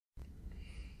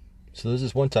So there's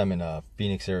this one time in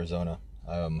Phoenix, Arizona.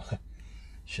 Um,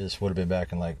 this would have been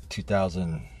back in like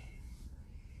 2000,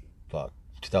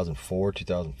 2004,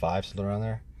 2005, something around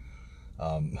there.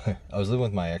 I was living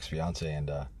with my ex-fiance and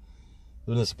living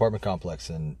in this apartment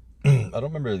complex, and I don't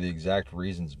remember the exact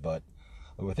reasons, but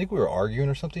I think we were arguing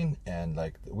or something, and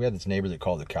like we had this neighbor that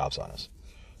called the cops on us,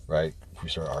 right? We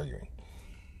started arguing,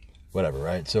 whatever,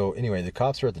 right? So anyway, the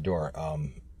cops are at the door,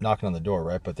 knocking on the door,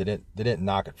 right? But they didn't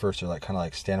knock at first. They're like kind of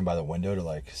like standing by the window to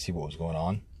like see what was going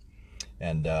on,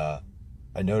 and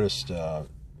I noticed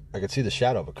I could see the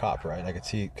shadow of a cop, right? I could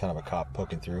see kind of a cop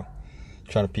poking through,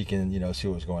 trying to peek in, see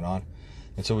what was going on,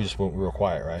 and so we just went real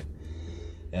quiet, right?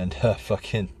 And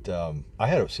I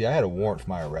had a warrant for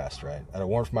my arrest, right? I had a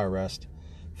warrant for my arrest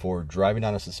for driving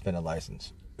on a suspended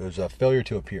license. It was a failure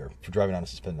to appear for driving on a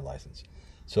suspended license.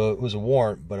 So it was a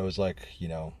warrant, but it was like,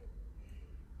 it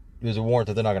was a warrant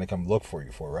that they're not going to come look for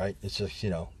you for, right? It's just,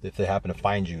 if they happen to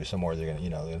find you somewhere, they're going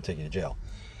to take you to jail.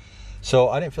 So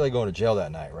I didn't feel like going to jail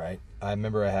that night, right? I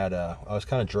remember I was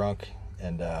kind of drunk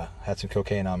and had some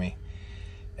cocaine on me.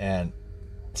 And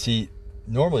see,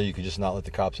 normally you could just not let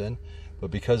the cops in, but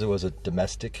because it was a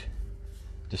domestic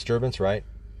disturbance, right?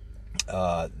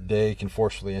 They can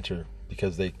forcefully enter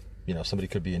because somebody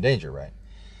could be in danger, right?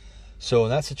 So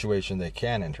in that situation, they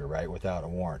can enter, right, without a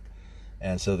warrant.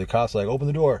 And so the cops like, open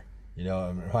the door,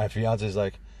 and my fiance's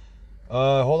like,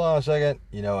 hold on a second,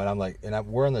 and I'm like,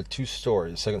 we're on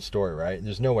the second story, right?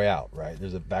 There's no way out, right?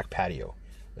 There's a back patio.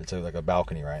 It's like a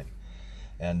balcony, right?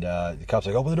 And the cop's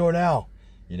like, open the door now,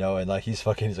 and like he's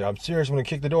like, I'm serious, I'm gonna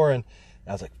kick the door in. And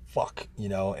I was like, fuck,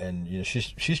 and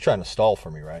she's trying to stall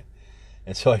for me, right?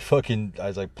 And so I thought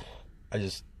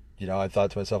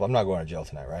to myself, I'm not going to jail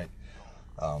tonight, right?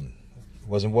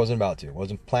 Wasn't about to,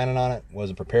 wasn't planning on it,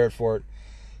 wasn't prepared for it.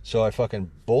 So I fucking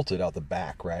bolted out the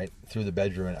back, right? Through the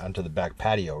bedroom and onto the back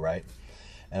patio, right?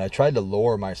 And I tried to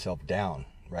lower myself down,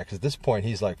 right? Because at this point,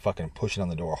 he's like fucking pushing on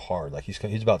the door hard. Like he's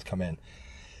about to come in.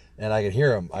 And I could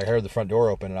hear him. I heard the front door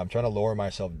open, and I'm trying to lower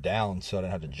myself down so I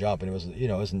didn't have to jump. And it was, it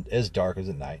wasn't as dark as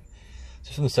at night.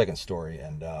 So from the second story,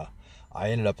 and I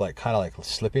ended up like kind of like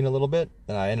slipping a little bit,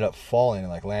 and I ended up falling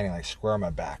and like landing like square on my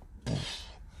back.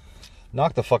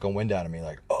 Knocked the fucking wind out of me,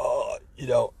 like, oh,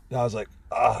 and I was like,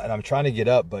 and I'm trying to get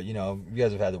up, but you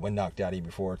guys have had the wind knocked out of you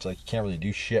before. It's like you can't really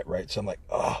do shit, right? So I'm like,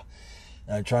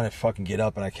 and I'm trying to fucking get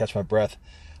up, and I catch my breath.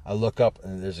 I look up,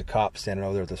 and there's a cop standing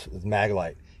over there with mag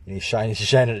light, and he's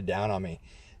shining it down on me.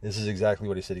 This is exactly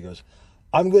what he said. He goes,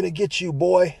 "I'm gonna get you,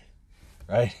 boy,"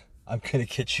 right? I'm gonna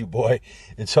get you, boy.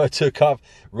 And so I took off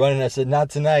running. I said, not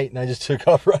tonight. And I just took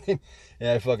off running, and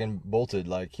I fucking bolted.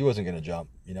 Like he wasn't gonna jump.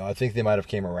 I think they might have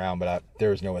came around, but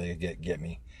there was no way they could get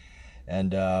me.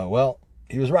 And well,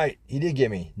 he was right. He did get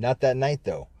me. Not that night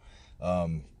though.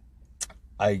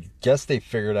 I guess they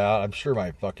figured out. I'm sure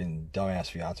my fucking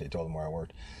dumbass fiance told them where I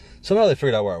worked. Somehow they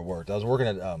figured out where I worked. I was working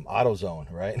at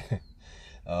AutoZone, right?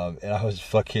 And I was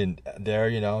fucking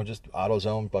there, just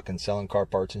AutoZone, fucking selling car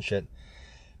parts and shit.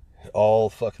 All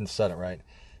fucking sudden, right?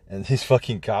 And these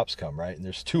fucking cops come, right? And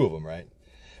there's two of them, right?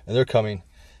 And they're coming.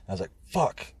 I was like,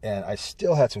 fuck. And I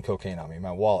still had some cocaine on me in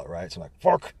my wallet, right? So I'm like,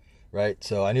 fuck, right?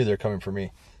 So I knew they were coming for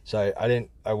me. So I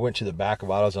went to the back of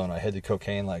AutoZone. I hid the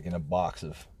cocaine like in a box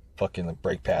of fucking like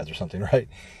brake pads or something, right?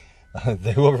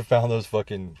 Whoever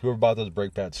bought those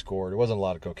brake pads scored. It wasn't a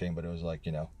lot of cocaine, but it was like,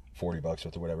 $40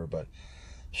 worth or whatever. But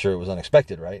sure, it was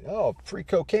unexpected, right? Oh, free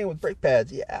cocaine with brake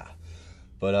pads. Yeah.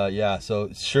 But yeah, so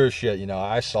sure as shit,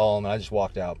 I saw him and I just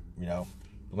walked out, with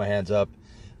my hands up.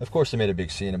 Of course, they made a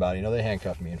big scene about it. They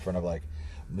handcuffed me in front of like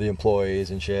the employees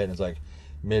and shit. And it's like,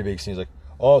 made a big scene. It's like,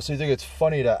 oh, so you think it's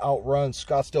funny to outrun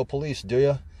Scottsdale Police, do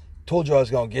you? Told you I was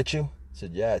going to get you. I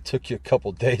said, yeah, it took you a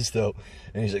couple days though.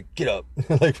 And he's like, get up.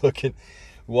 Like fucking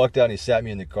walked out and he sat me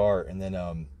in the car. And then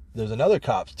there's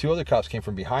two other cops came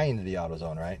from behind the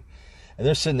AutoZone, right? And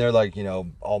they're sitting there like,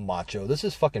 all macho. This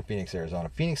is fucking Phoenix, Arizona.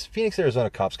 Phoenix, Arizona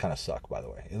cops kind of suck, by the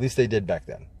way. At least they did back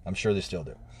then. I'm sure they still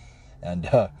do. And,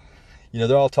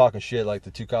 they're all talking shit. Like the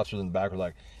two cops were in the back were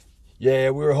like, yeah,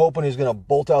 we were hoping he's going to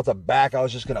bolt out the back. I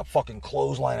was just going to fucking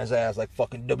clothesline his ass like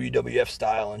fucking WWF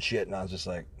style and shit. And I was just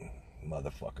like,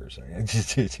 motherfuckers.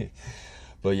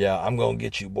 But yeah, I'm going to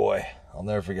get you, boy. I'll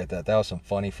never forget that. That was some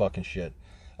funny fucking shit.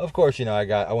 Of course,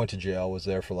 I went to jail, was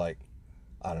there for like,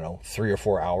 I don't know, 3 or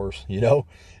 4 hours,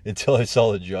 until I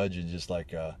saw the judge and just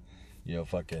like,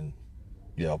 fucking,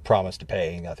 promised to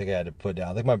pay. I think I had to put down,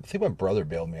 I think my brother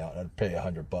bailed me out. I had to pay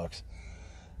 $100 or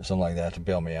something like that to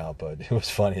bail me out. But it was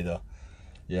funny though.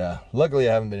 Yeah. Luckily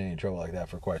I haven't been in any trouble like that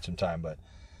for quite some time, but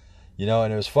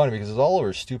and it was funny because it was all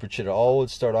over stupid shit. It all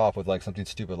would start off with like something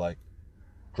stupid like,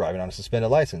 driving on a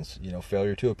suspended license, you know,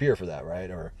 failure to appear for that, right?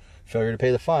 Or failure to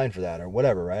pay the fine for that, or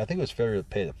whatever, right? I think it was failure to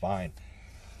pay the fine,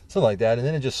 something like that. And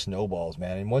then it just snowballs,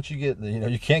 man. And once you get, you know,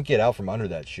 you can't get out from under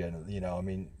that shit, you know. I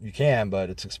mean, you can, but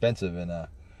it's expensive. And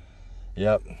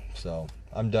yep, so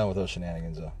I'm done with those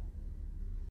shenanigans though.